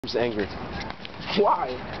I'm angry.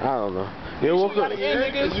 Why? I don't know. You woke up. Cause you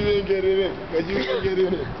didn't get it in. Cause you didn't get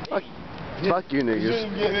it in. Fuck you niggas. You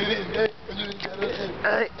didn't get it in. Hey, cause you didn't get it in.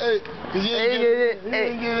 Hey, Hey, cause you didn't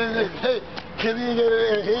get it in. Hey, cause you didn't get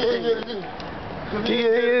it in. He didn't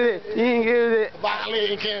get it in. He didn't get it.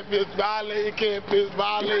 Violating campus, violating campus,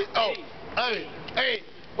 violate. Oh, hey,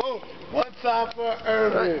 oh, one time for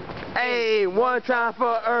Irvin. Hey, one time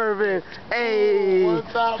for Irvin. Hey, one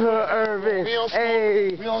time for Irvin. We don't smoke. Hey,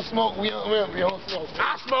 We don't smoke. We don't smoke.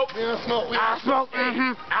 I smoke. We don't smoke. I smoke.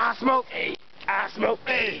 I smoke. I smoke.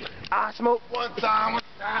 Hey, I smoke. one time.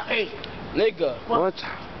 Hey, Nigga. One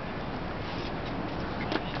time.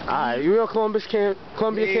 Alright, you on Columbia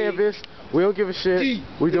campus. We don't give a shit.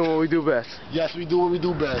 We do what we do best. yes, we do what we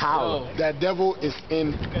do best. How? That devil is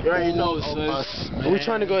in all of us, man. We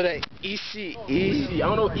trying to go to EC. I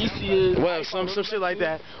don't know what EC is. Well, some shit like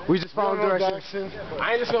that. We just follow directions.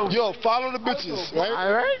 I ain't just gonna. Yo, follow the bitches, right?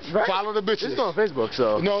 Alright. Follow the bitches. It's going on Facebook,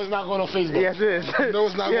 so. No, it's not going on Facebook. Yes, it is. No,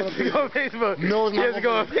 it's not yes, going on Facebook. No, it's not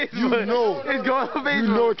going on Facebook. You know. It's going on Facebook. You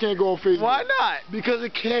know it can't go on Facebook. Why not? Because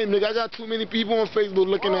it can't, nigga. I got too many people on Facebook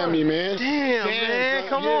looking at me, man. Damn, man.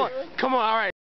 Come on. Come on, alright.